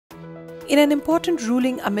In an important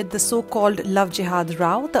ruling amid the so-called love jihad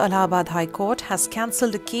row, the Allahabad High Court has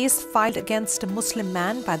cancelled a case filed against a Muslim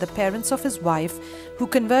man by the parents of his wife who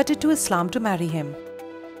converted to Islam to marry him.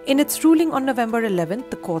 In its ruling on November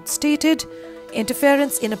 11th, the court stated,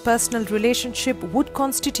 interference in a personal relationship would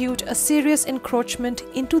constitute a serious encroachment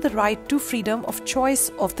into the right to freedom of choice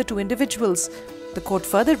of the two individuals. The court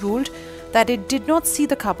further ruled that it did not see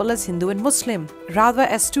the couple as Hindu and Muslim, rather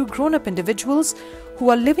as two grown-up individuals who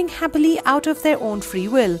are living happily out of their own free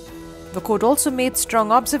will. The court also made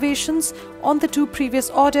strong observations on the two previous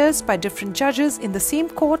orders by different judges in the same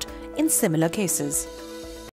court in similar cases.